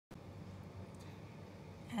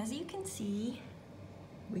As you can see,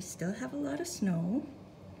 we still have a lot of snow.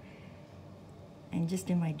 I'm just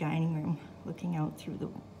in my dining room looking out through the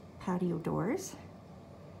patio doors.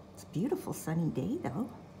 It's a beautiful sunny day though.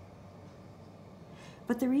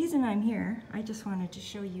 But the reason I'm here, I just wanted to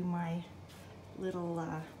show you my little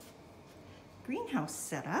greenhouse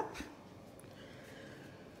setup.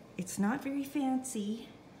 It's not very fancy.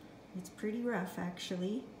 It's pretty rough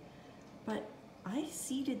actually, but I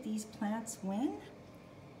seeded these plants when?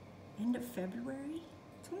 End of February.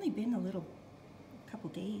 It's only been a couple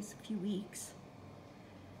days, a few weeks,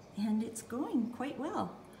 and it's going quite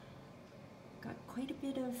well. Got quite a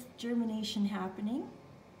bit of germination happening.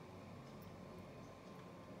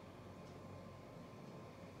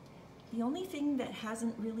 The only thing that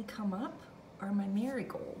hasn't really come up are my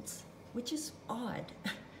marigolds, which is odd.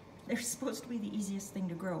 They're supposed to be the easiest thing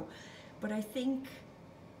to grow, but I think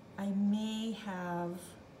I may have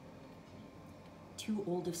too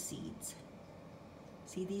old of seeds.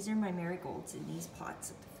 See, these are my marigolds in these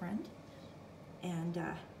pots at the front, and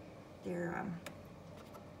they're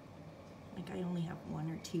like I only have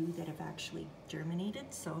one or two that have actually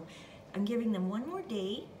germinated, so I'm giving them one more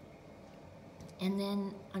day, and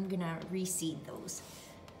then I'm gonna reseed those.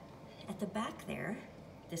 At the back there,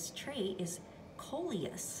 this tray is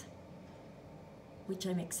coleus, which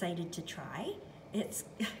I'm excited to try. It's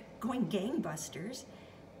going gangbusters.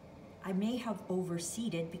 I may have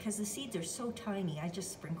overseeded because the seeds are so tiny. I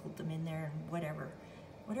just sprinkled them in there and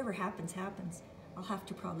whatever happens, happens. I'll have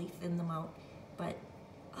to probably thin them out, but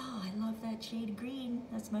oh, I love that shade of green.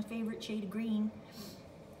 That's my favorite shade of green.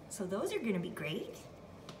 So those are gonna be great.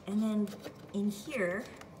 And then in here,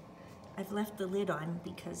 I've left the lid on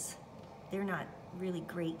because they're not really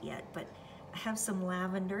great yet, but I have some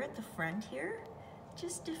lavender at the front here.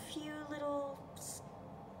 Just a few little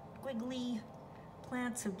squiggly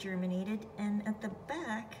plants have germinated, and at the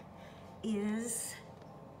back is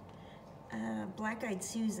black-eyed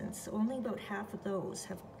Susans. So only about half of those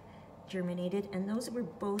have germinated, and those were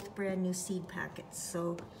both brand new seed packets,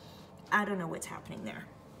 so I don't know what's happening there.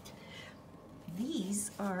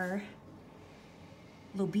 These are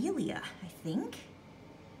lobelia, I think.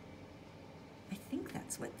 I think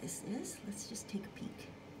that's what this is. Let's just take a peek.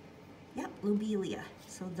 Yep, lobelia.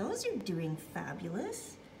 So those are doing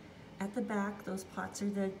fabulous. At the back, those pots are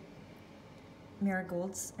the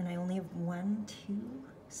marigolds, and I only have 1, 2,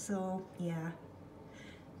 so yeah,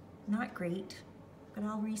 not great, but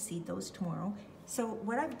I'll reseed those tomorrow. So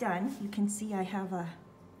what I've done, you can see I have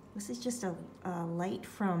this is just a light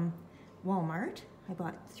from Walmart. I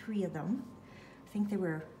bought 3 of them. I think they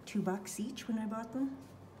were $2 each when I bought them.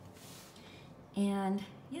 And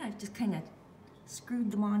yeah, I've just kind of screwed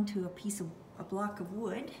them onto a block of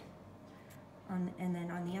wood. And then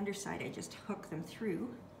on the underside, I just hook them through.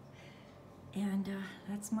 And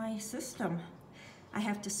that's my system. I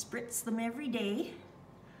have to spritz them every day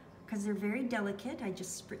because they're very delicate. I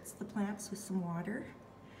just spritz the plants with some water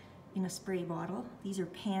in a spray bottle. These are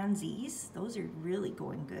pansies. Those are really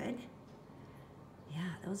going good.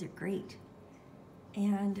 Yeah, those are great.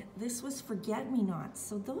 And this was forget-me-nots,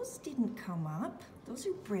 so those didn't come up. Those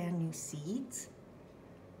are brand new seeds.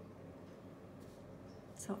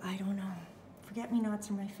 So I don't know. Forget-me-nots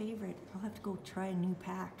are my favorite. I'll have to go try a new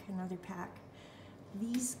pack, another pack.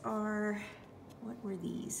 These are, what were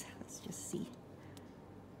these? Let's just see.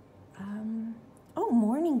 Oh,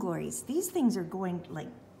 morning glories. These things are going like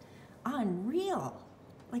unreal.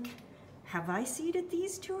 Like, have I seeded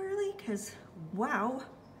these too early? Because wow,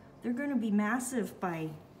 they're gonna be massive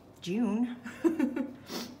by June.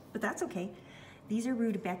 But that's okay. These are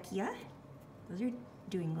rudbeckia. Those are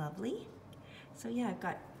doing lovely. So yeah, I've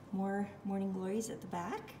got more morning glories at the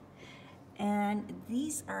back. And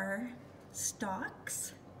these are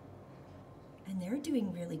stalks, and they're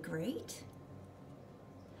doing really great.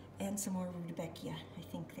 And some more rudbeckia, I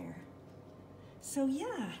think there. So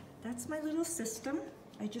yeah, that's my little system.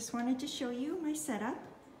 I just wanted to show you my setup.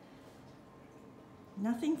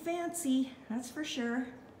 Nothing fancy, that's for sure.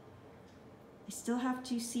 I still have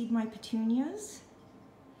to seed my petunias.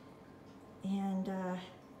 And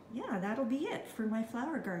yeah, that'll be it for my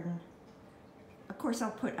flower garden. Of course,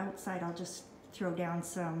 I'll put outside, I'll just throw down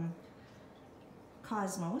some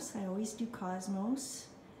cosmos. I always do cosmos.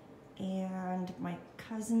 And my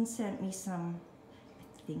cousin sent me some,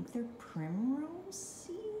 I think they're primrose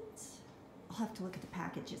seeds. I'll have to look at the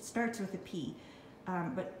package. It starts with a P.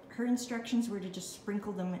 But her instructions were to just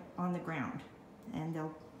sprinkle them on the ground and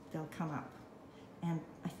they'll come up. And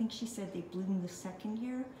I think she said they bloom the second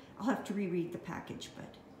year. I'll have to reread the package,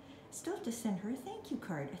 but I still have to send her a thank you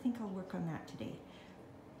card. I think I'll work on that today.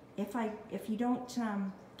 If you don't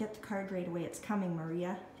get the card right away, it's coming,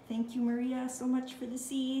 Maria. Thank you, Maria, so much for the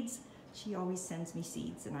seeds. She always sends me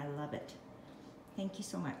seeds and I love it. Thank you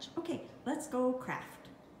so much. Okay, let's go craft.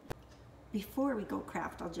 Before we go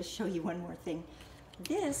craft, I'll just show you one more thing.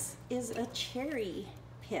 This is a cherry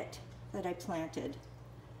pit that I planted.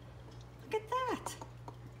 Look at that.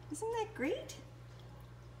 Isn't that great?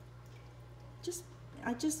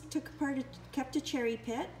 I just took apart, kept a cherry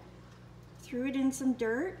pit, threw it in some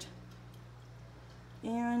dirt,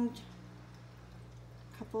 and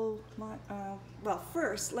a couple, well,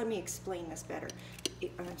 first, let me explain this better.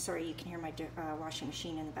 I'm sorry, you can hear my washing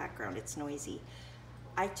machine in the background, it's noisy.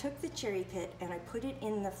 I took the cherry pit and I put it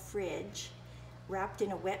in the fridge, wrapped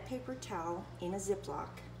in a wet paper towel in a Ziploc,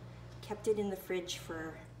 kept it in the fridge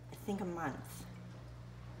for, I think, a month.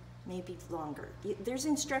 Maybe longer. There's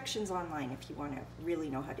instructions online if you want to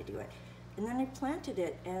really know how to do it. And then I planted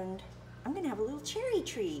it and I'm gonna have a little cherry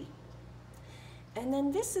tree. And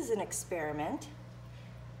then this is an experiment.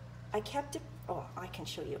 I kept it, oh, I can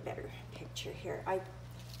show you a better picture here. I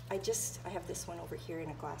have this one over here in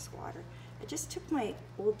a glass of water. I just took my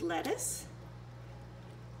old lettuce,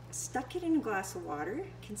 stuck it in a glass of water. You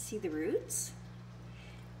can see the roots.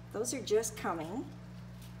 Those are just coming.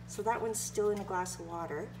 So that one's still in a glass of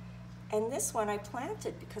water. And this one I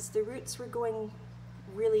planted because the roots were going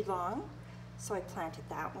really long. So I planted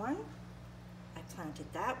that one, I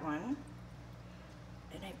planted that one,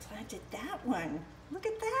 and I planted that one. Look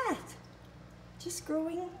at that. Just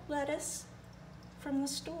growing lettuce from the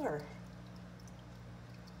store.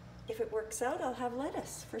 If it works out, I'll have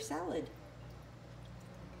lettuce for salad.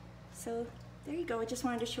 So there you go. I just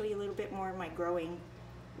wanted to show you a little bit more of my growing.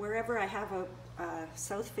 Wherever I have a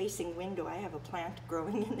south-facing window, I have a plant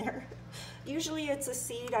growing in there. Usually it's a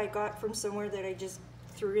seed I got from somewhere that I just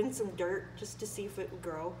threw in some dirt just to see if it would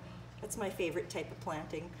grow. That's my favorite type of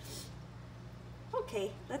planting.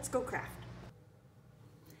 Okay, let's go craft.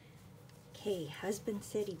 Okay, husband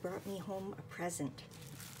said he brought me home a present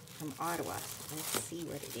from Ottawa. Let's see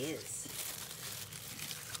what it is.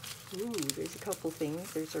 Ooh, there's a couple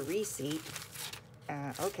things. There's a receipt.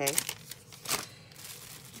 Okay.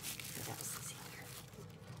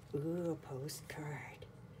 Ooh, a postcard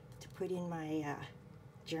to put in my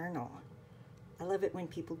journal. I love it when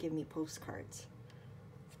people give me postcards.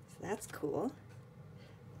 So that's cool.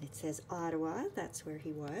 It says Ottawa, that's where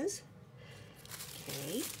he was.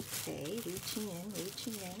 Okay, reaching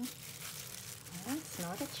in. That's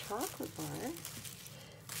not a chocolate bar.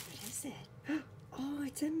 What is it? Oh,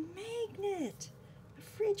 it's a magnet. A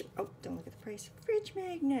fridge, oh, don't look at the price. Fridge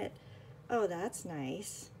magnet. Oh, that's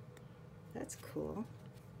nice. That's cool.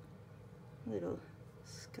 A little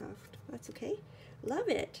scuffed, that's okay. Love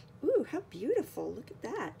it. Ooh, how beautiful, look at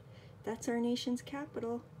that. That's our nation's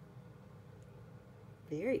capital.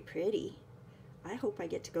 Very pretty. I hope I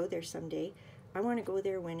get to go there someday. I want to go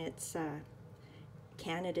there when it's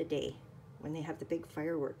Canada Day, when they have the big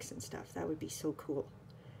fireworks and stuff. That would be so cool.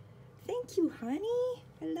 Thank you, honey.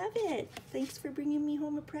 I love it. Thanks for bringing me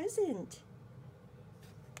home a present.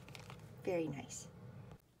 Very nice.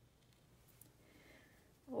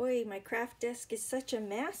 Oi, my craft desk is such a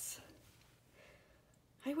mess.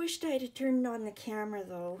 I wished I'd have turned on the camera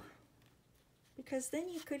though, because then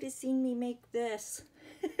you could have seen me make this.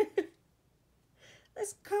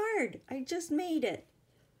 This card, I just made it.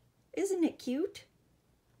 Isn't it cute?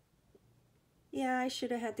 Yeah, I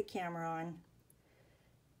should have had the camera on.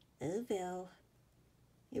 Oh well.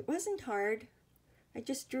 It wasn't hard. I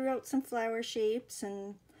just drew out some flower shapes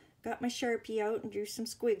and got my Sharpie out and drew some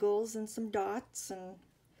squiggles and some dots and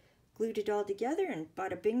glued it all together, and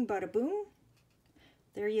bada bing, bada boom.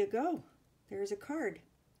 There you go. There's a card.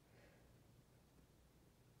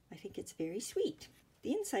 I think it's very sweet.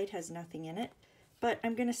 The inside has nothing in it, but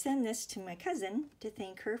I'm going to send this to my cousin to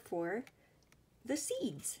thank her for the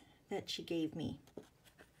seeds that she gave me.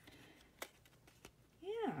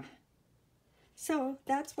 Yeah. So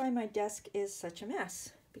that's why my desk is such a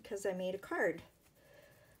mess, because I made a card.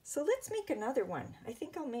 So let's make another one. I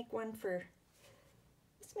think I'll make one for,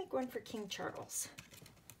 let's make one for King Charles.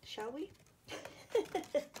 Shall we?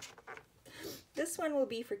 This one will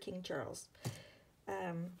be for King Charles.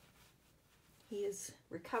 He is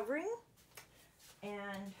recovering,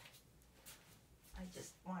 and I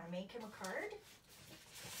just want to make him a card.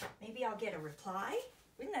 Maybe I'll get a reply.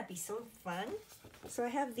 Wouldn't that be so fun? So I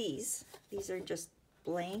have these. These are just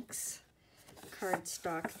blanks,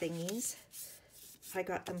 cardstock thingies. I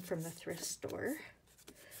got them from the thrift store.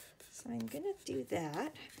 So I'm gonna do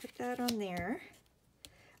that, put that on there.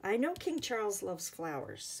 I know King Charles loves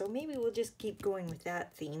flowers, so maybe we'll just keep going with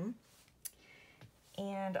that theme.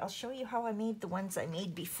 And I'll show you how I made the ones I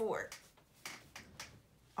made before.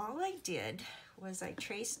 All I did was I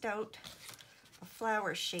traced out a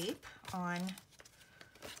flower shape on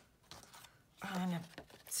a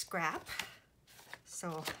scrap. So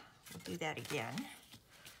we'll do that again.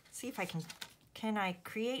 See if I can I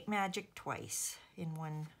create magic twice in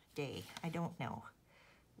one day? I don't know.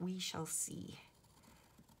 We shall see.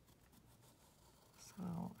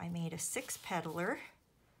 So I made a 6-petaler.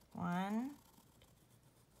 1,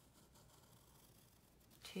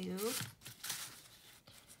 2,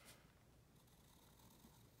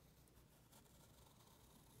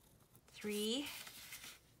 3,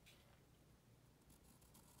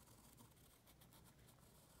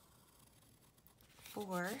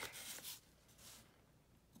 4,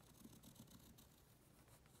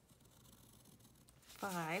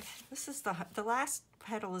 5. This is the last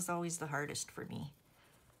petal is always the hardest for me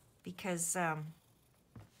because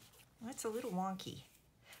it's a little wonky,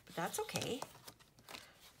 but that's okay.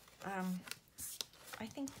 I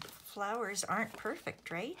think flowers aren't perfect,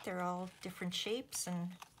 right? They're all different shapes,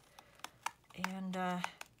 and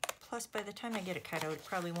plus by the time I get it cut out, it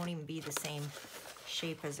probably won't even be the same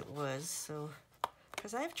shape as it was. So,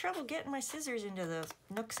 because I have trouble getting my scissors into the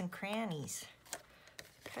nooks and crannies.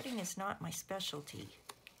 Cutting is not my specialty.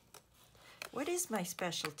 What is my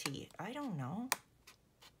specialty? I don't know.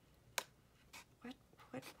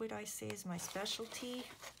 What would I say is my specialty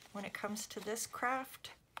when it comes to this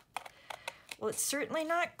craft? Well, it's certainly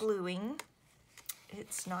not gluing.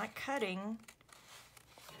 It's not cutting.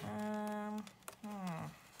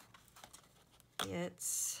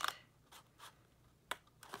 It's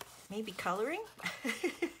maybe coloring.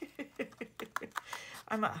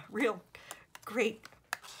 I'm a real great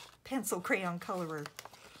pencil crayon colorer.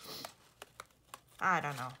 I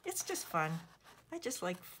don't know. It's just fun. I just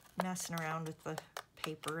like messing around with the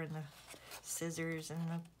paper and the scissors and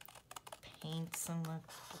the paints and the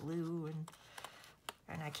glue,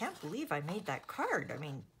 and I can't believe I made that card. I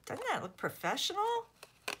mean, doesn't that look professional?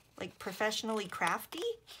 Like professionally crafty?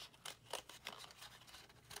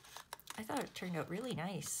 I thought it turned out really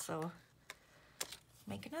nice, so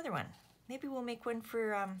make another one. Maybe we'll make one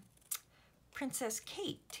for Princess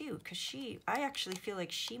Kate too, because I actually feel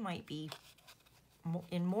like she might be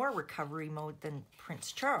in more recovery mode than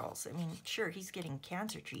Prince Charles. I mean, sure, he's getting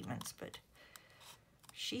cancer treatments, but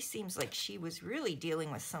she seems like she was really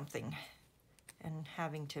dealing with something and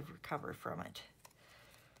having to recover from it.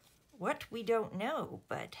 What, we don't know,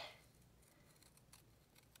 but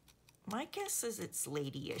my guess is it's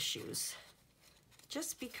lady issues.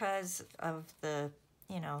 Just because of the,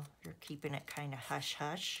 you're keeping it kind of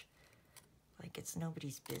hush-hush, like it's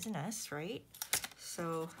nobody's business, right?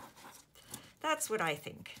 So that's what I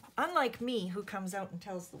think. Unlike me, who comes out and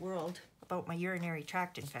tells the world about my urinary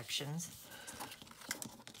tract infections,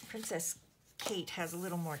 Princess Kate has a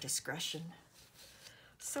little more discretion.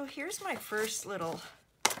 So here's my first little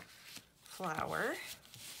flower.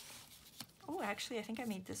 Oh, actually, I think I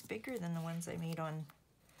made this bigger than the ones I made on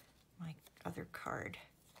my other card.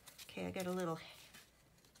 Okay, I got a little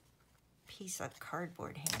piece of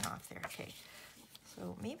cardboard hanging off there. Okay,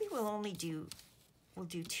 so maybe we'll do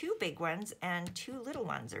 2 big ones and 2 little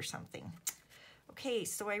ones or something. Okay,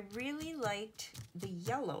 so I really liked the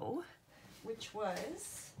yellow, which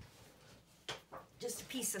was just a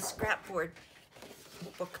piece of scrapbook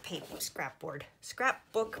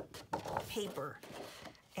paper.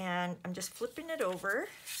 And I'm just flipping it over.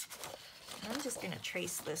 And I'm just gonna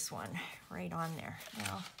trace this one right on there.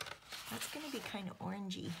 Now, that's gonna be kind of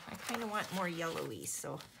orangey. I kind of want more yellowy,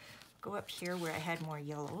 so go up here where I had more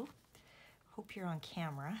yellow. Hope you're on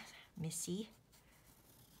camera, Missy.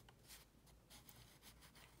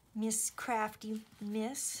 Miss Crafty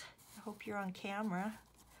Miss, I hope you're on camera.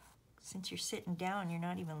 Since you're sitting down, you're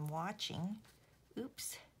not even watching.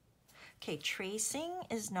 Oops. Okay, tracing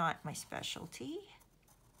is not my specialty,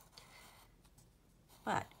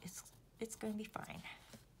 but it's gonna be fine.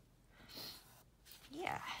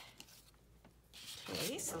 Yeah.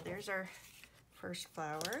 Okay, so there's our first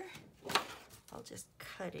flower. I'll just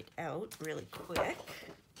cut it out really quick.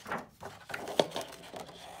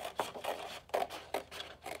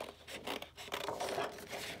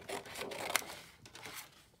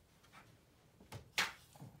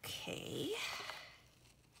 Okay.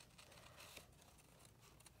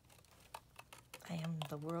 I am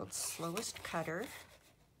the world's slowest cutter.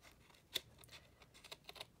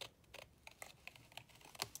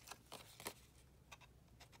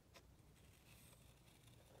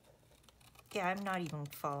 Yeah, I'm not even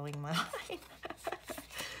following my line.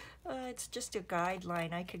 It's just a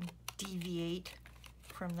guideline. I can deviate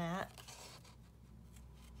from that.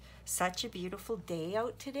 Such a beautiful day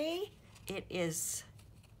out today. It's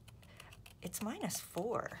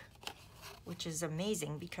 -4. which is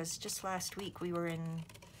amazing because just last week we were in,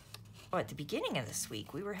 oh, at the beginning of this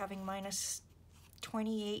week, we were having minus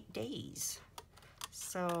 28 days.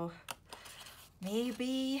 So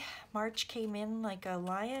maybe March came in like a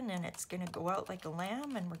lion and it's gonna go out like a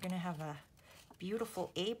lamb, and we're gonna have a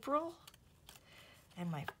beautiful April. And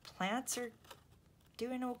my plants are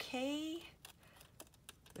doing okay.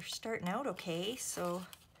 They're starting out okay, so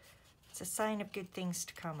it's a sign of good things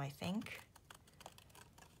to come, I think.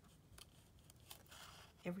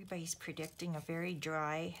 Everybody's predicting a very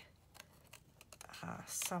dry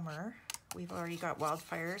summer. We've already got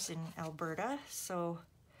wildfires in Alberta, so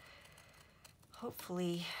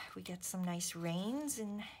hopefully we get some nice rains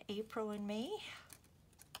in April and May.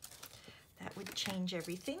 That would change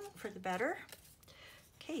everything for the better.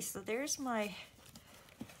 Okay, so there's my,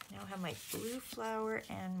 now I have my blue flower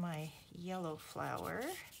and my yellow flower.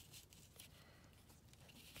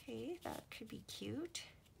 Okay, that could be cute.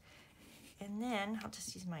 And then I'll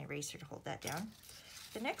just use my eraser to hold that down.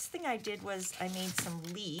 The next thing I did was I made some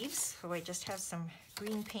leaves. So I just have some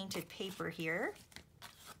green painted paper here.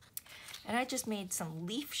 And I just made some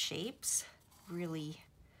leaf shapes really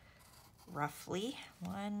roughly.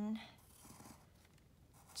 1,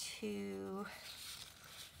 2,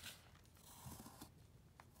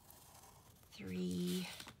 3,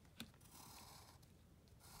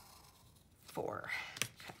 4.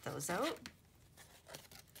 Cut those out.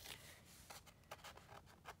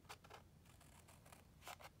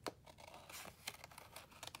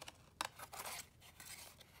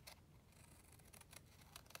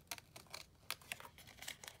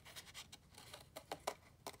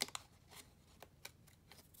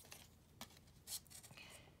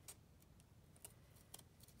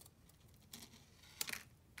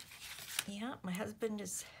 Yeah, my husband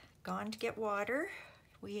is gone to get water.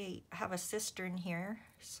 We have a cistern here,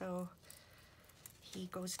 so he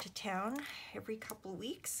goes to town every couple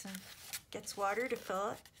weeks and gets water to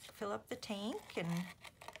fill up the tank, and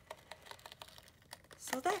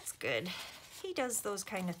so that's good. He does those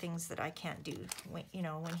kind of things that I can't do. When, you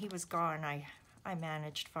know, when he was gone, I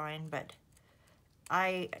managed fine, but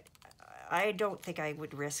I don't think I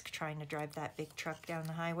would risk trying to drive that big truck down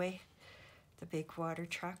the highway. The big water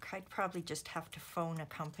truck. I'd probably just have to phone a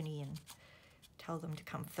company and tell them to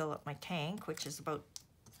come fill up my tank, which is about,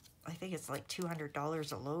 I think it's like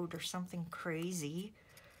 $200 a load or something crazy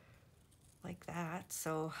like that.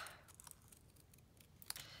 So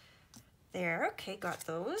there, okay, got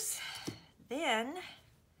those. Then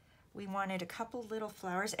we wanted a couple little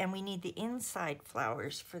flowers, and we need the inside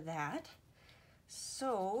flowers for that.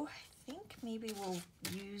 So I think maybe we'll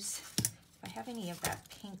use, if I have any of that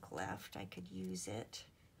pink left, I could use it.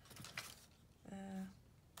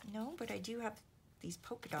 No, but I do have these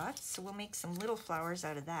polka dots, so we'll make some little flowers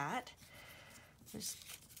out of that. Just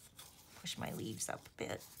push my leaves up a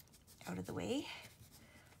bit out of the way.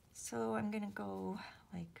 So I'm gonna go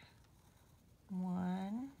like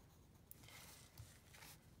 1,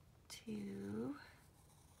 2,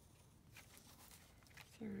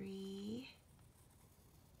 3,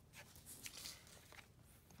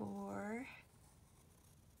 4,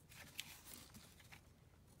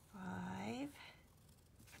 5,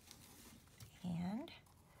 and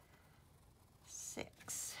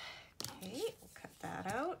 6. Okay, we'll cut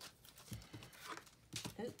that out.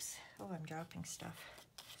 Oops, oh, I'm dropping stuff.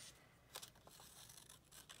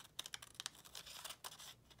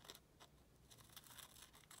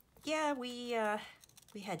 Yeah, we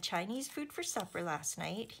had Chinese food for supper last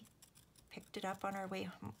night. He picked it up on our way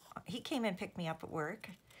home. He came and picked me up at work,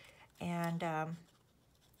 and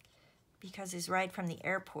because his ride from the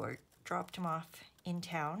airport dropped him off in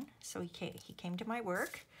town, so he came to my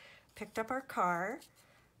work, picked up our car,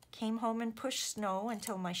 came home and pushed snow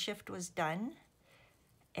until my shift was done,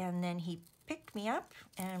 and then he picked me up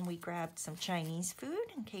and we grabbed some Chinese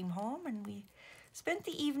food and came home, and we spent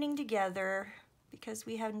the evening together because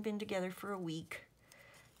we hadn't been together for a week,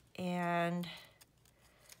 and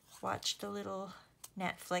watched a little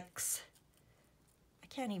Netflix. I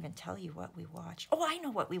can't even tell you what we watched. Oh, I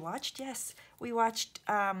know what we watched. Yes, we watched,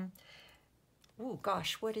 oh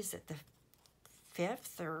gosh, what is it? The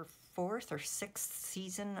 5th or 4th or 6th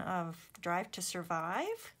season of Drive to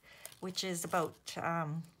Survive, which is about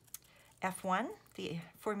F1, the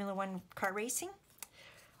Formula 1 car racing.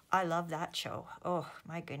 I love that show. Oh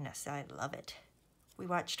my goodness, I love it. We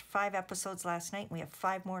watched 5 episodes last night, and we have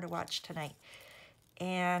 5 more to watch tonight.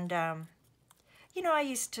 And, you know, I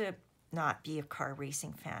used to not be a car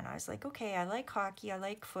racing fan. I was like, okay, I like hockey, I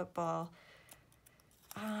like football.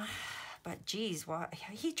 But geez,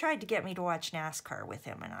 he tried to get me to watch NASCAR with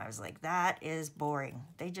him, and I was like, that is boring.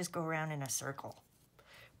 They just go around in a circle.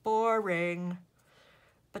 boring.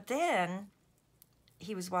 But then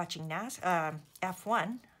he was watching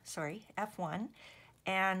F1,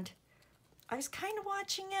 and I was kind of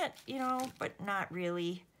watching it, you know, but not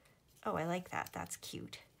really. Oh, I like that. That's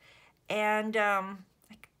cute. And,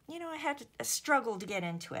 you know, I had a struggle to get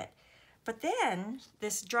into it. But then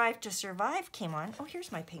this Drive to Survive came on. Oh,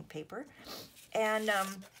 here's my pink paper. And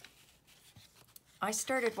I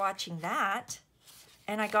started watching that,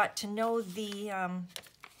 and I got to know the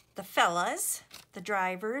fellas, the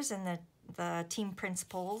drivers, and the team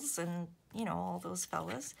principals, and, you know, all those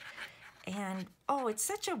fellas. And, oh, it's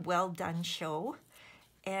such a well-done show.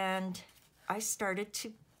 And I started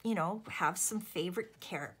to, you know, have some favorite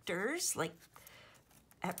characters. Like,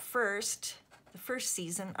 at first, the first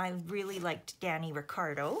season, I really liked Danny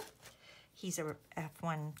Ricciardo. He's a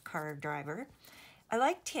F1 car driver. I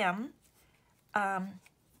liked him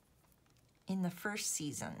in the first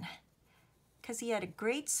season because he had a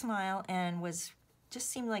great smile and just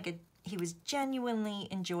seemed like he was genuinely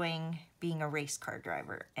enjoying being a race car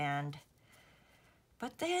driver.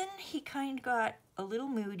 But then he kind of got a little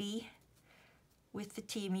moody with the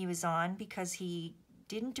team he was on because he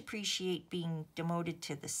didn't appreciate being demoted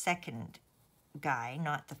to the second guy,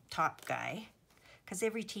 not the top guy, because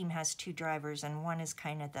every team has two drivers, and one is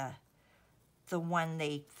kind of the one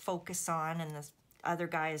they focus on, and the other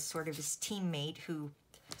guy is sort of his teammate who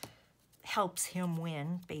helps him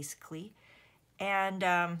win, basically. And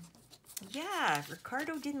yeah,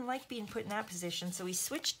 Ricardo didn't like being put in that position, so he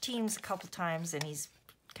switched teams a couple times, and he's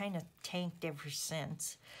kind of tanked ever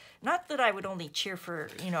since. Not that I would only cheer for,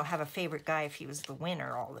 you know, have a favorite guy if he was the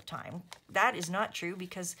winner all the time. That is not true,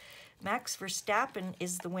 because Max Verstappen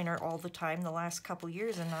is the winner all the time the last couple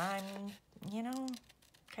years, and I'm, you know,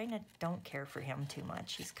 kind of don't care for him too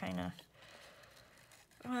much. He's kind of,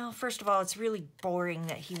 well, first of all, it's really boring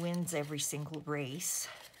that he wins every single race.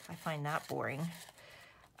 I find that boring.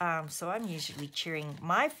 So I'm usually cheering.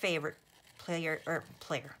 My favorite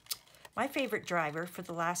my favorite driver for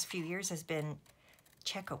the last few years has been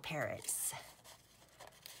Checo Perez.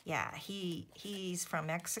 Yeah, he's from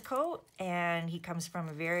Mexico, and he comes from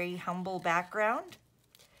a very humble background.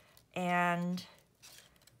 And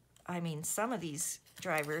I mean, some of these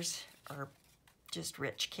drivers are just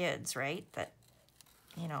rich kids, right? That,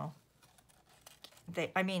 you know,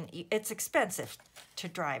 I mean, it's expensive to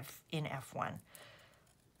drive in F1.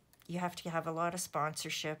 You have to have a lot of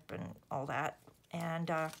sponsorship and all that. And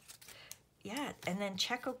yeah, and then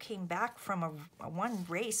Checo came back from a one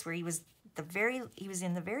race where he was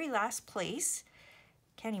in the very last place.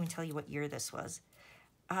 Can't even tell you what year this was.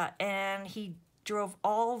 And he drove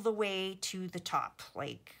all the way to the top.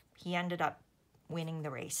 Like, he ended up winning the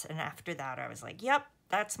race. And after that, I was like, yep,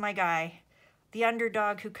 that's my guy. The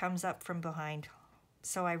underdog who comes up from behind.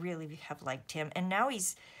 So I really have liked him. And now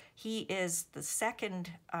he is the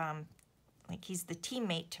second, like, he's the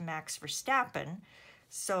teammate to Max Verstappen.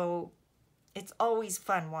 So it's always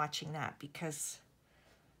fun watching that, because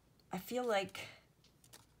I feel like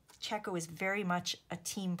Checo is very much a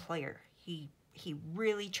team player. He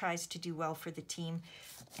really tries to do well for the team,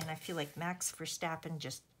 and I feel like Max Verstappen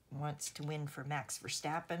just wants to win for Max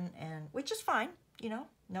Verstappen, and which is fine, you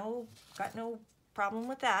know, got no problem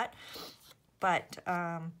with that. But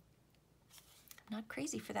I'm not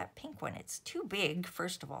crazy for that pink one. It's too big,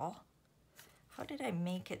 first of all. How did I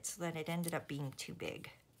make it so that it ended up being too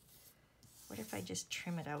big? What if I just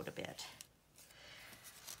trim it out a bit?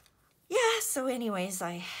 Yeah, so anyways,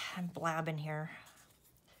 I'm blabbing here.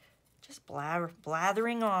 Just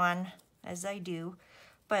blathering on as I do.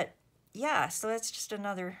 But yeah, so that's just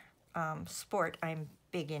another sport I'm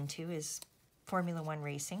big into, is Formula One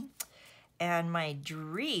racing. And my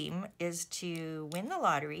dream is to win the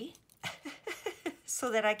lottery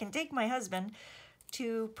so that I can take my husband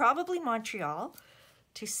to probably Montreal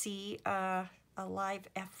to see a live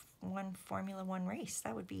F1 Formula One race.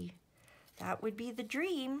 That would be the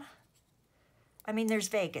dream. I mean, there's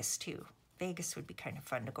Vegas too. Vegas would be kind of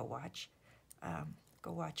fun to go watch.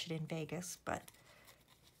 Go watch it in Vegas, but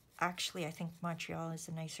actually I think Montreal is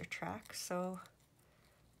a nicer track, so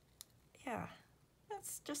yeah,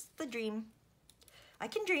 that's just the dream. I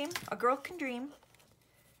can dream, a girl can dream.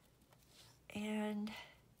 And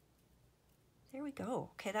there we go.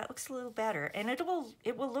 Okay, that looks a little better, and it will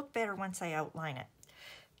look better once I outline it.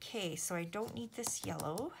 Okay, so I don't need this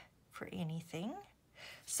yellow for anything.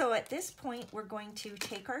 So at this point, we're going to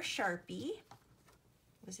take our Sharpie.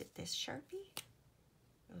 Was it this Sharpie?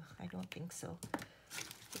 Ugh, I don't think so. I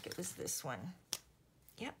think it was this one.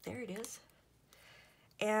 Yep, there it is.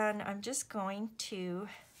 And I'm just going to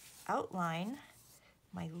outline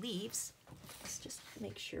my leaves. Let's just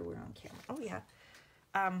make sure we're on camera. Oh yeah.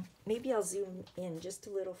 Maybe I'll zoom in just a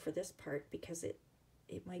little for this part because it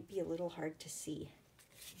might be a little hard to see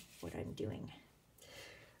what I'm doing.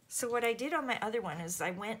 So what I did on my other one is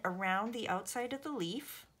I went around the outside of the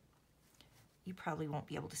leaf. You probably won't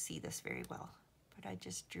be able to see this very well, but I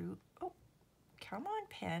just drew, oh, come on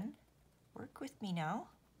pen, work with me now.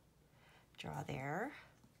 Draw there,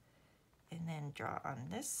 and then draw on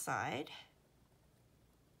this side.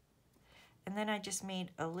 And then I just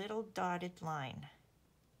made a little dotted line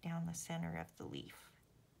down the center of the leaf,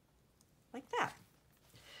 like that.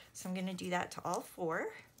 So I'm gonna do that to all four.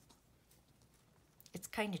 It's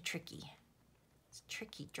kind of tricky. It's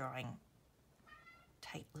tricky drawing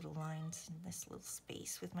tight little lines in this little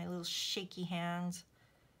space with my little shaky hands.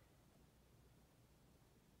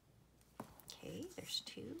 Okay, there's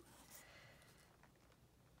two.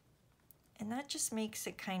 And that just makes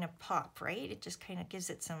it kind of pop, right? It just kind of gives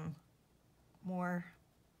it some more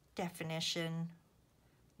definition,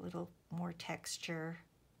 a little more texture.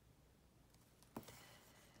 I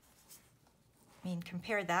mean,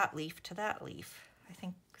 compare that leaf to that leaf. I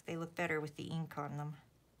think they look better with the ink on them.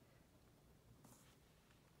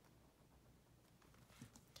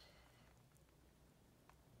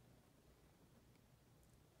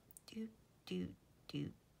 Do, do, do,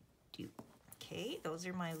 do. Okay, those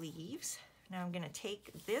are my leaves. Now I'm gonna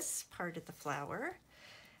take this part of the flower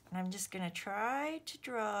and I'm just gonna try to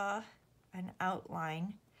draw an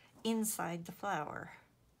outline inside the flower,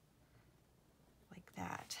 like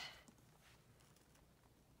that.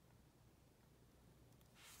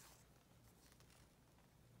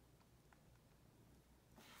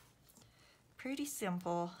 Pretty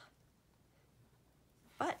simple,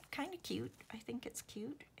 but kind of cute. I think it's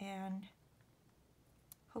cute, and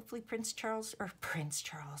hopefully Prince Charles,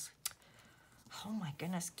 oh my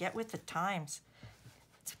goodness, get with the times.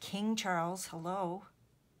 It's King Charles, hello.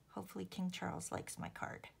 Hopefully King Charles likes my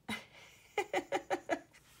card.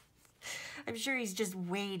 I'm sure he's just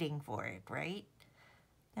waiting for it, right?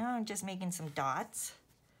 Now I'm just making some dots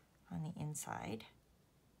on the inside.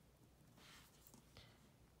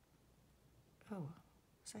 Oh,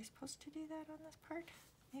 was I supposed to do that on this part?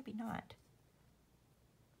 Maybe not.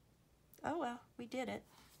 Oh well, we did it.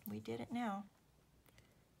 We did it now.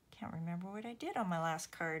 Can't remember what I did on my last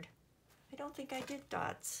card. I don't think I did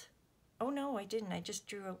dots. Oh no, I didn't. I just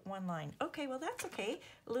drew one line. Okay, well that's okay.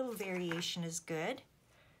 A little variation is good.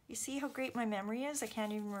 You see how great my memory is? I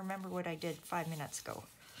can't even remember what I did 5 minutes ago.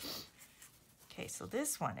 Okay, so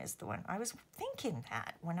this one is the one. I was thinking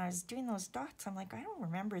that when I was doing those dots, I'm like, I don't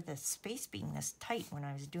remember the space being this tight when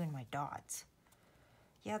I was doing my dots.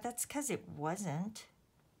 Yeah, that's because it wasn't.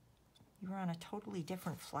 You were on a totally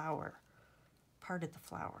different flower, part of the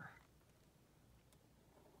flower.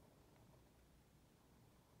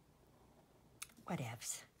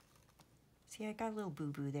 Whatevs. See, I got a little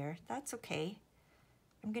boo-boo there. That's okay.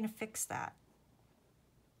 I'm gonna fix that.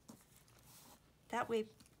 That way,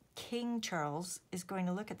 King Charles is going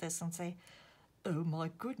to look at this and say, oh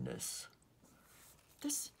my goodness.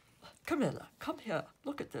 This, Camilla, come here,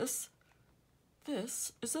 look at this.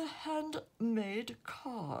 This is a handmade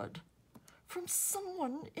card from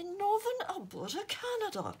someone in northern Alberta,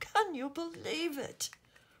 Canada. Can you believe it?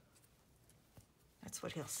 That's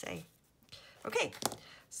what he'll say. Okay,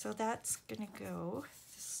 so that's gonna go,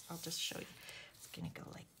 I'll just show you. It's gonna go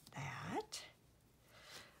like that.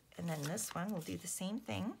 And then this one, we'll do the same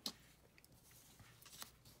thing.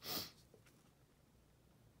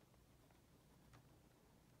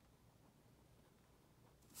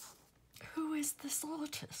 Who is this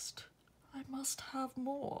artist? I must have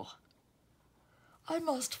more. I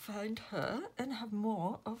must find her and have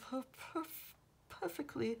more of her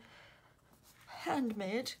perfectly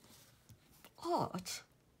handmade art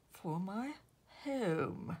for my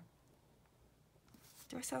home.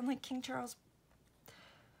 Do I sound like King Charles?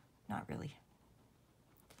 Not really.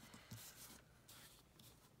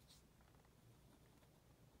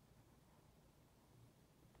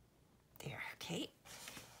 There, okay.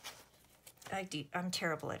 I'm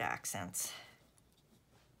terrible at accents.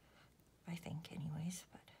 I think anyways,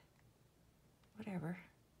 but whatever.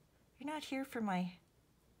 You're not here for my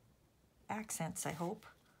accents, I hope.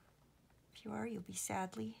 If you are, you'll be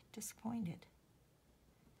sadly disappointed.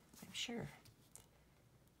 I'm sure.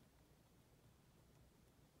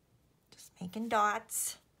 Just making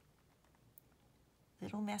dots.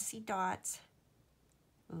 Little messy dots.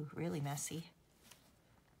 Ooh, really messy.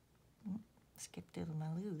 Skip diddle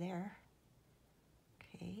maloo there.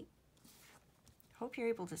 Okay. Hope you're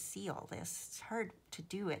able to see all this. It's hard to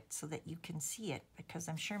do it so that you can see it because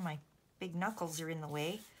I'm sure my big knuckles are in the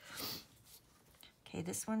way. Okay,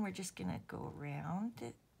 this one we're just gonna go around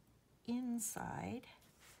the inside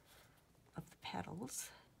petals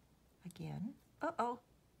again. Uh-oh.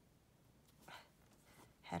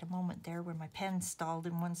 Had a moment there where my pen stalled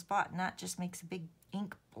in one spot, and that just makes a big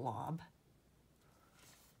ink blob.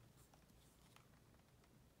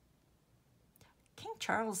 King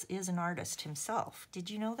Charles is an artist himself. Did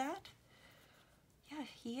you know that? Yeah,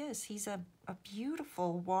 he is. He's a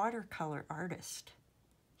beautiful watercolor artist.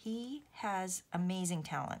 He has amazing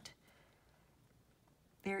talent.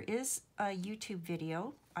 There is a YouTube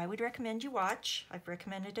video I would recommend you watch. I've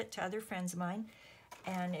recommended it to other friends of mine.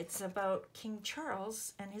 And it's about King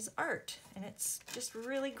Charles and his art. And it's just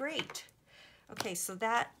really great. Okay, so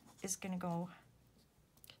that is going to go...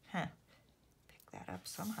 Pick that up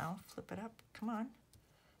somehow. Flip it up. Come on.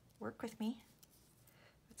 Work with me.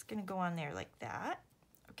 It's going to go on there like that.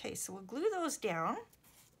 Okay, so we'll glue those down.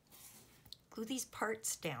 Glue these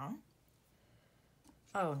parts down.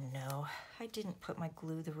 Oh no, I didn't put my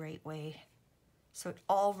glue the right way. So it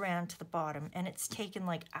all ran to the bottom, and it's taken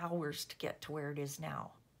like hours to get to where it is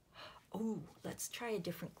now. Oh, let's try a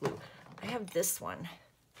different glue. I have this one.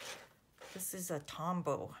 This is a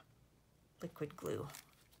Tombow liquid glue.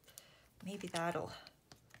 Maybe that'll,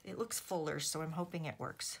 it looks fuller, so I'm hoping it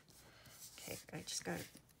works. Okay, I just gotta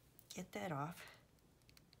get that off.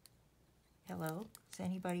 Hello, is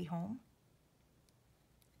anybody home?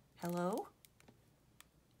 Hello?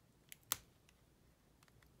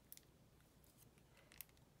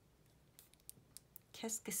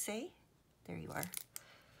 Qu'est-ce que c'est? There you are.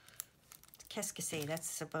 Qu'est-ce que c'est?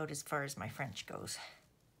 That's about as far as my French goes.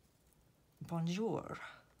 Bonjour.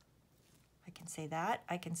 I can say that.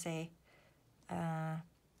 I can say,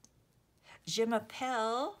 je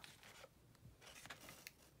m'appelle.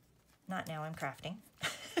 Not now, I'm crafting.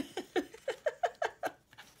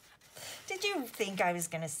 Did you think I was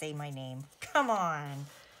going to say my name? Come on.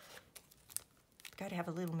 Got to have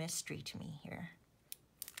a little mystery to me here.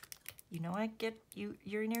 You know I get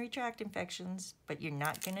urinary tract infections, but you're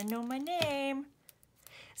not gonna know my name.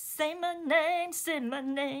 Say my name, say my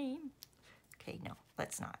name. Okay, no,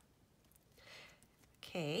 let's not.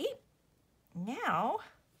 Okay, now,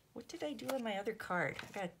 what did I do on my other card?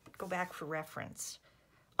 I gotta go back for reference.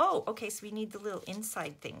 Oh, okay, so we need the little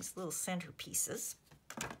inside things, little centerpieces.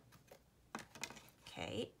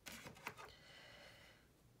 Okay.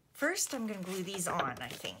 First, I'm gonna glue these on, I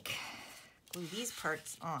think. Glue these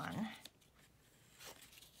parts on.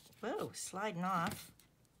 Whoa, sliding off.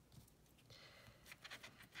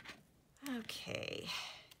 Okay.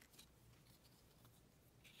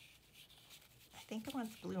 I think I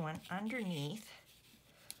want the blue one underneath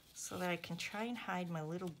so that I can try and hide my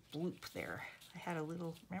little bloop there. I had a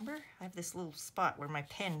little, remember? I have this little spot where my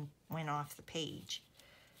pen went off the page.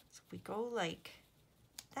 So if we go like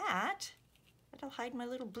that, that'll hide my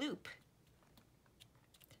little bloop.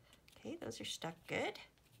 Okay, those are stuck good.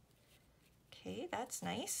 Okay, that's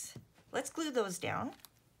nice. Let's glue those down.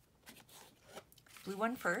 Blue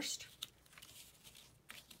one first.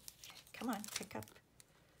 Come on, pick up.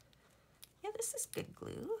 Yeah, this is good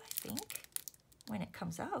glue, I think. When it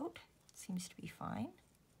comes out, it seems to be fine.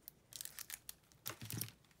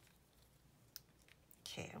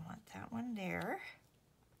 Okay, I want that one there.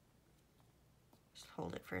 Just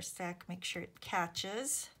hold it for a sec, make sure it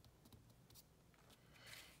catches.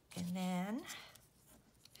 And then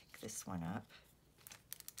pick this one up.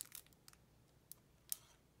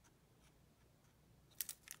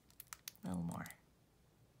 A little more.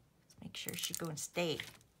 Let's make sure she go and stay.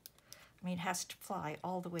 I mean, it has to fly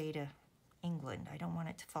all the way to England. I don't want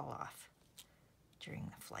it to fall off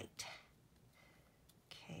during the flight.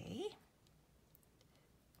 Okay.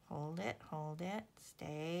 Hold it,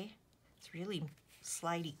 stay. It's really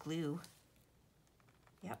slidey glue.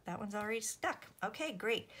 Yep, that one's already stuck. Okay,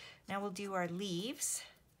 great. Now we'll do our leaves.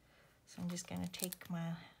 So I'm just gonna take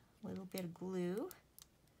my little bit of glue,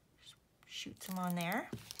 just shoot some on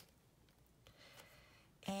there.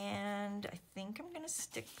 And I think I'm gonna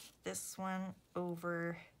stick this one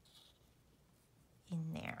over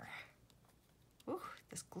in there. Ooh,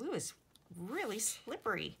 this glue is really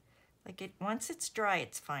slippery. Like once it's dry,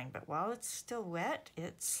 it's fine, but while it's still wet,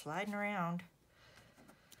 it's sliding around.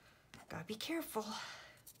 Gotta be careful.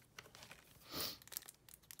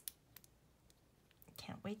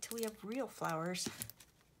 Can't wait till we have real flowers.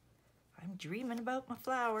 I'm dreaming about my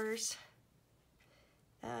flowers.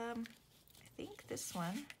 I think this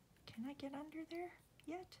one, can I get under there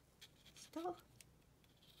yet? Still?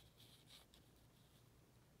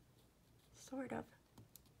 Sort of.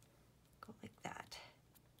 Go like that.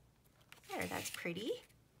 There, that's pretty.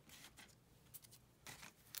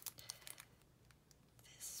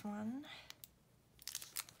 This one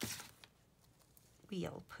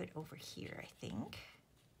we'll put over here, I think.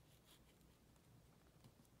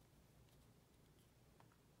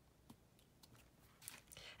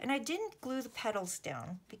 And I didn't glue the petals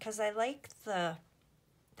down because I like that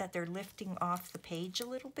they're lifting off the page a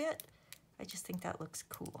little bit. I just think that looks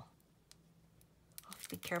cool. I'll have to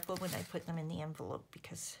be careful when I put them in the envelope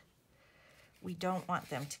because we don't want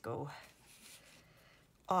them to go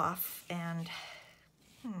off. And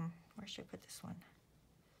where should I put this one?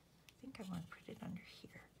 I think I want to put it under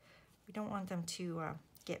here. We don't want them to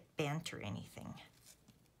get bent or anything.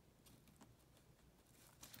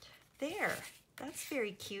 There, that's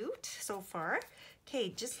very cute so far. Okay,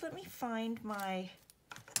 just let me find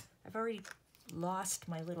I've already lost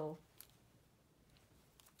my little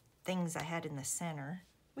things I had in the center.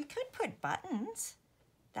 We could put buttons.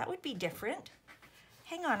 That would be different.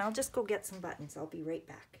 Hang on, I'll just go get some buttons. I'll be right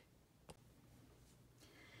back.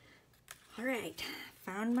 All right,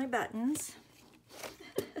 found my buttons.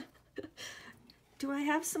 Do I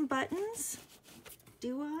have some buttons?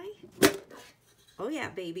 Do I? Oh yeah,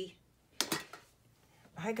 baby.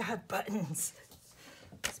 I got buttons.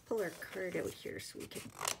 Let's pull our card out here so we can,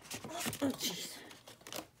 oh jeez.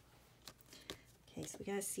 Okay, so we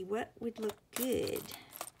gotta see what would look good.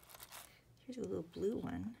 Here's a little blue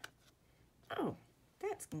one. Oh,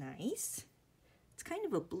 that's nice. It's kind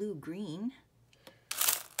of a blue-green.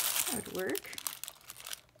 That would work.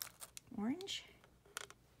 Orange?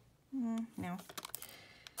 No.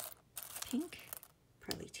 Pink?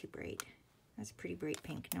 Probably too bright. That's a pretty bright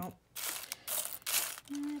pink. Nope.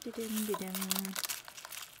 Ooh, there's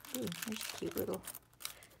a cute little,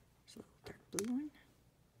 there's a little dark blue one.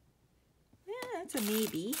 Yeah, that's a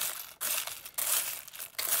maybe.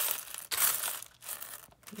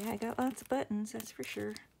 Yeah, I got lots of buttons, that's for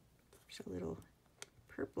sure. There's a little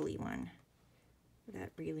purpley one.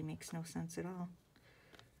 That really makes no sense at all.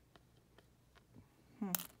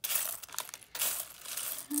 Oh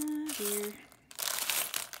dear.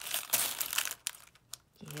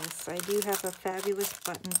 Yes, I do have a fabulous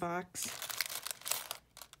button box.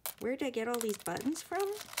 Where did I get all these buttons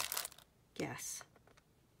from? Guess.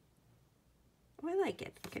 Oh, I like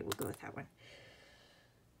it. Okay, we'll go with that one.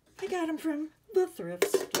 I got them from the thrift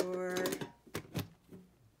store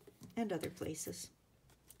and other places.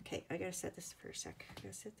 Okay, I gotta set this for a sec. I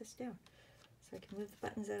gotta set this down so I can move the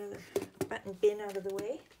buttons out of the button bin out of the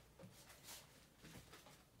way.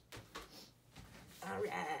 All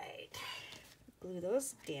right, glue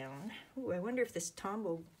those down. Ooh, I wonder if this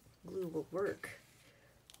Tombow glue will work,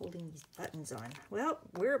 holding these buttons on. Well,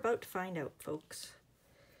 we're about to find out, folks.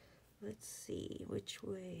 Let's see which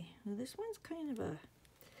way. Well, this one's kind of a,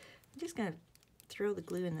 I'm just gonna throw the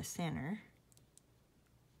glue in the center.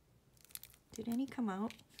 Did any come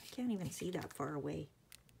out? I can't even see that far away.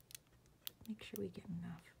 Make sure we get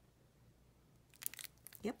enough.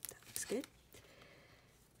 Yep, that looks good.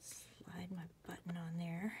 Slide my button on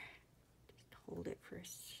there. Just hold it for a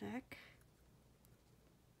sec.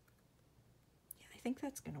 Yeah, I think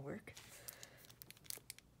that's gonna work.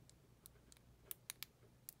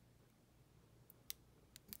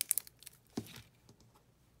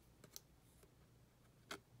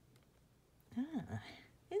 Ah,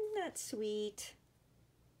 isn't that sweet?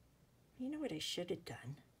 You know what I should have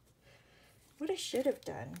done? What I should have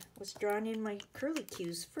done was drawn in my curly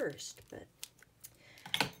cues first, but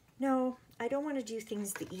no, I don't want to do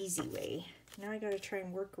things the easy way. Now I got to try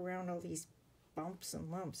and work around all these bumps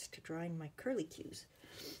and lumps to draw in my curly cues.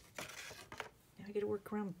 Now I got to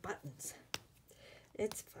work around buttons.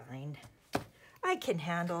 It's fine. I can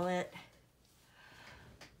handle it.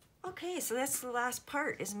 Okay, so that's the last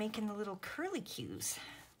part, is making the little curly cues.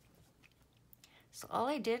 So all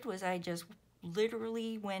I did was I just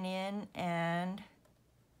literally went in and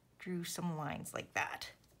drew some lines like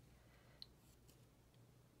that.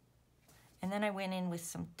 And then I went in with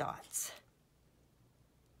some dots.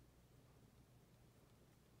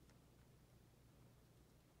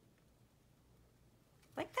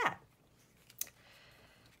 Like that.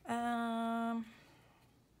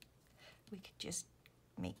 We could just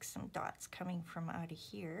make some dots coming from out of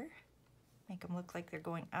here. Make them look like they're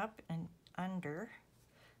going up and under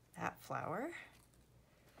that flower.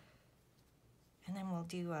 And then we'll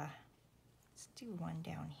do let's do one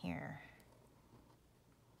down here.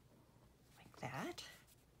 Like that.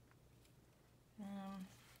 I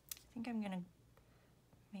think I'm gonna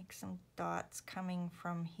make some dots coming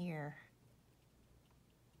from here.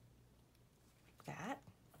 Like that.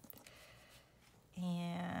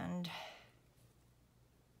 And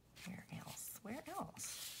where else? Where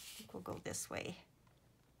else? I think we'll go this way.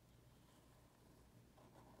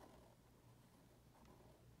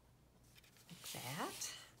 Like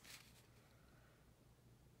that.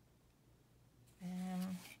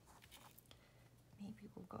 And maybe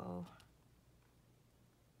we'll go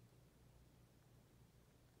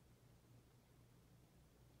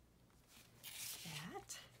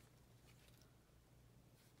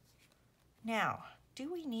Now,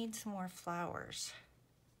 do we need some more flowers?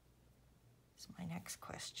 Is my next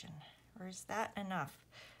question. Or is that enough?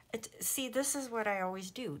 See, this is what I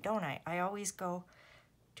always do, don't I? I always go,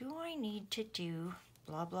 do I need to do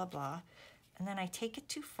blah, blah, blah? And then I take it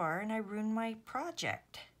too far and I ruin my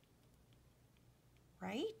project.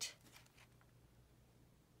 Right?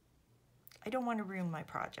 I don't want to ruin my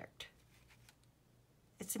project.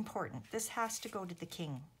 It's important. This has to go to the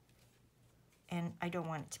king. And I don't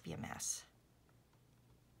want it to be a mess.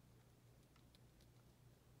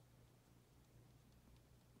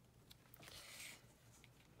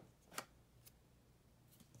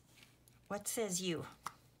 What says you?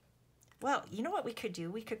 Well, you know what we could do?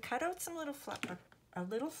 We could cut out some little a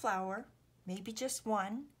little flower, maybe just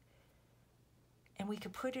one, and we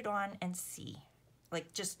could put it on and see.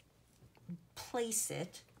 Like just place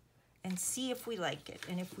it and see if we like it.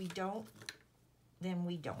 And if we don't, then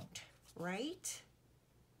we don't, right?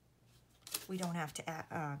 We don't have to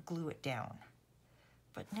glue it down.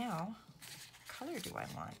 But now, what color do I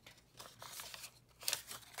want?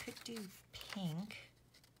 Could do pink.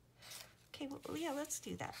 Okay, well, yeah, let's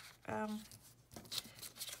do that. I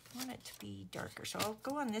want it to be darker, so I'll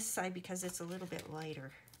go on this side because it's a little bit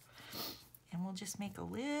lighter. And we'll just make a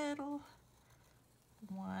little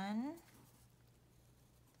one.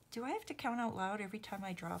 Do I have to count out loud every time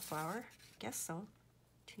I draw a flower? Guess so.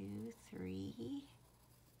 2, 3,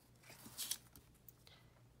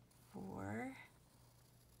 4,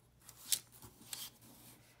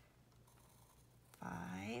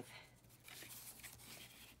 5,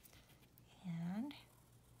 and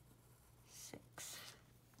 6.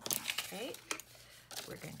 Okay,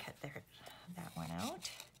 we're going to cut that one out.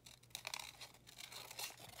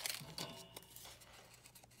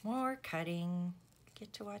 More cutting.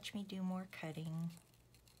 Get to watch me do more cutting.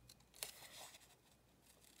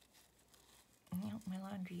 Yep, my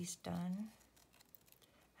laundry's done.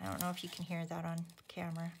 I don't know if you can hear that on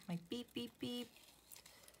camera. My beep, beep, beep.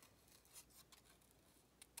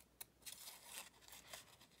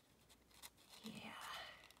 Yeah,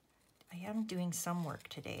 I am doing some work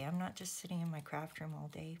today. I'm not just sitting in my craft room all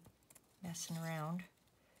day messing around.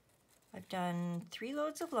 I've done 3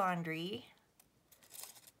 loads of laundry.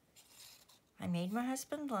 I made my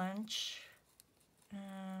husband lunch.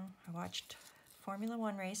 I watched Formula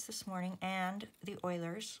 1 race this morning and the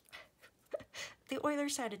Oilers. The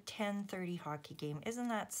Oilers had a 10:30 hockey game. Isn't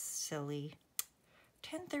that silly?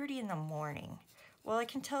 10:30 in the morning. Well, I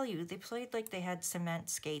can tell you, they played like they had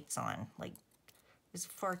cement skates on. Like, it was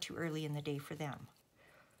far too early in the day for them.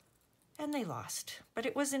 And they lost. But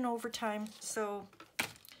it was in overtime, so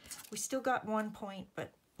we still got 1 point,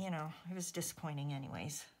 but, you know, it was disappointing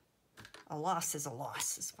anyways. A loss is a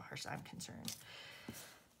loss as far as I'm concerned.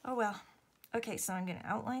 Oh well. Okay, so I'm going to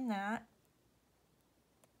outline that.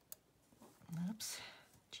 Oops.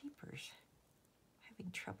 Jeepers.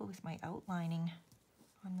 Having trouble with my outlining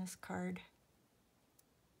on this card.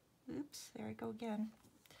 Oops, there I go again.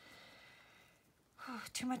 Oh,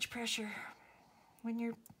 too much pressure. When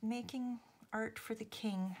you're making art for the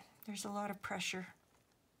king, there's a lot of pressure.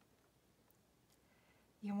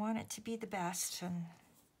 You want it to be the best, and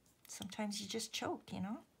sometimes you just choke, you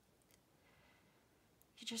know?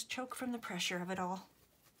 You just choke from the pressure of it all.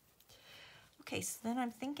 Okay, so then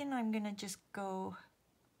I'm thinking I'm gonna just go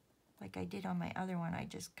like I did on my other one. I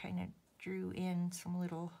just kind of drew in some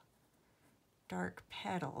little dark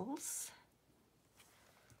petals.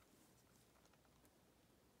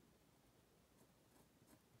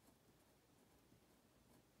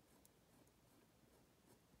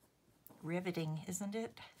 Riveting, isn't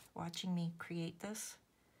it? Watching me create this.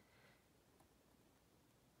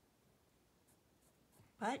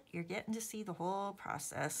 But you're getting to see the whole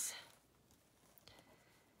process.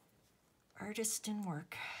 Artist in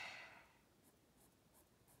work.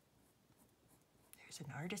 There's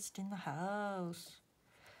an artist in the house.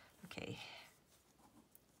 Okay.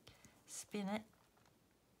 Spin it.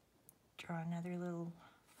 Draw another little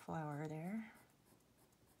flower there.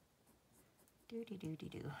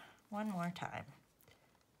 Do-de-do-de-do. One more time.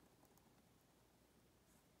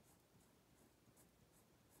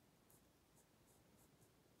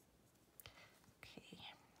 Okay.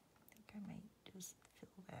 I think I might just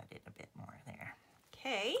fill that in a bit more there.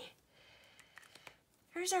 Okay.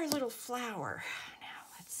 Here's our little flower. Now,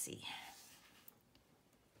 let's see.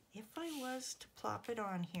 If I was to plop it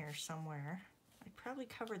on here somewhere, I'd probably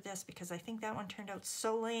cover this because I think that one turned out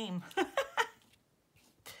so lame.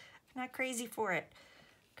 Not crazy for it.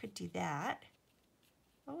 Could do that.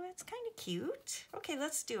 Oh, that's kind of cute. Okay,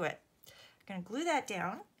 let's do it. I'm gonna glue that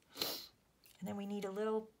down. And then we need a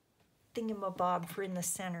little thingamabob for in the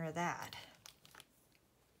center of that.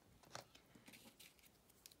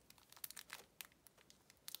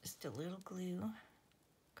 Just a little glue.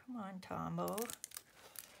 Come on, Tombo.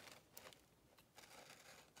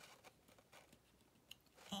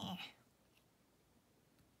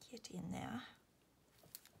 Get in there.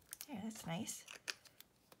 Yeah, that's nice.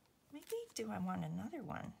 Maybe do I want another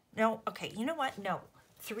one? No, okay, you know what? No,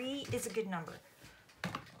 3 is a good number.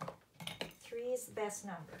 3 is the best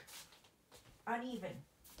number. Uneven.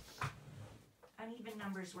 Uneven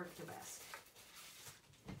numbers work the best.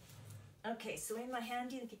 Okay, so in my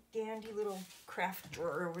handy dandy little craft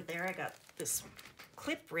drawer over there, I got this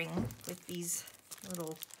clip ring with these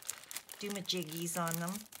little doomajiggies on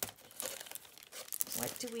them.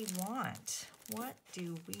 What do we want? What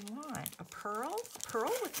do we want? A pearl? A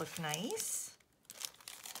pearl would look nice.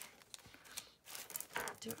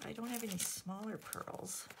 I don't have any smaller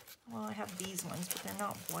pearls. Well, I have these ones, but they're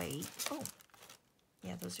not white. Oh,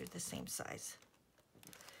 yeah, those are the same size.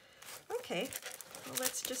 Okay, well,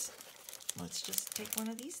 let's just take one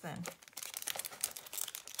of these then.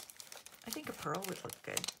 I think a pearl would look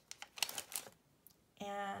good.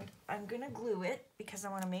 And I'm gonna glue it because I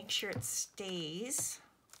want to make sure it stays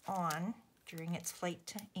on during its flight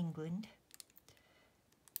to England.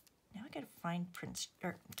 Now I gotta find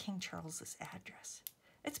King Charles's address.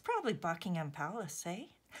 It's probably Buckingham Palace, eh?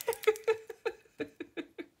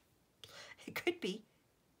 It could be.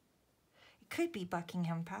 It could be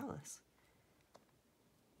Buckingham Palace.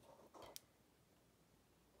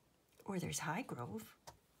 Or there's Highgrove.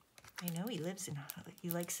 I know he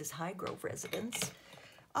likes his Highgrove residence.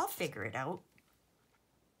 I'll figure it out.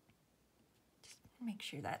 Just make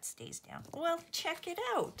sure that stays down. Well, check it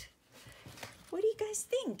out. What do you guys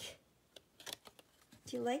think?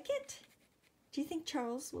 Do you like it? Do you think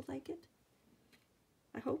Charles will like it?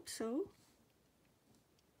 I hope so.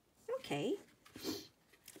 Okay.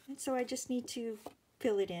 And so I just need to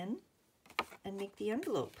fill it in and make the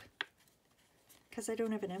envelope, because I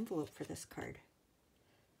don't have an envelope for this card.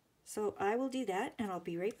 So I will do that and I'll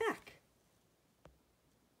be right back.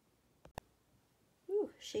 Ooh,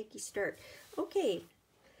 shaky start. Okay,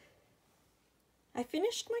 I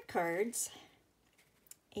finished my cards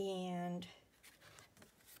and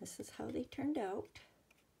this is how they turned out.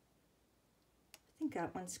 I think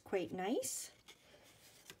that one's quite nice.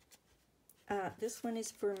 This one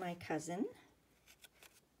is for my cousin,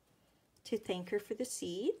 to thank her for the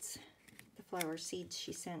seeds, the flower seeds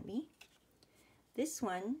she sent me. This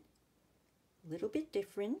one, a little bit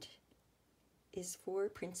different, is for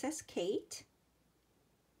Princess Kate,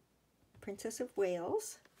 Princess of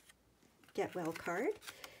Wales, get well card.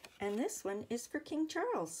 And this one is for King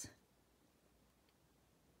Charles.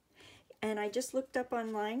 And I just looked up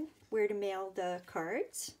online where to mail the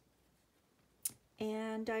cards,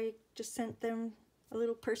 and I just sent them a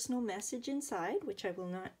little personal message inside, which I will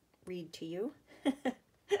not read to you.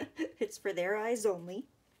 It's for their eyes only.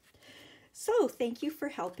 So thank you for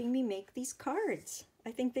helping me make these cards.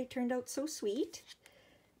 I think they turned out so sweet,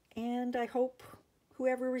 and I hope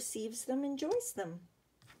whoever receives them enjoys them.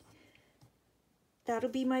 That'll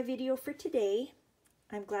be my video for today.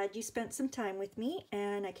 I'm glad you spent some time with me,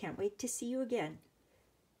 and I can't wait to see you again.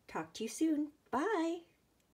 Talk to you soon. Bye.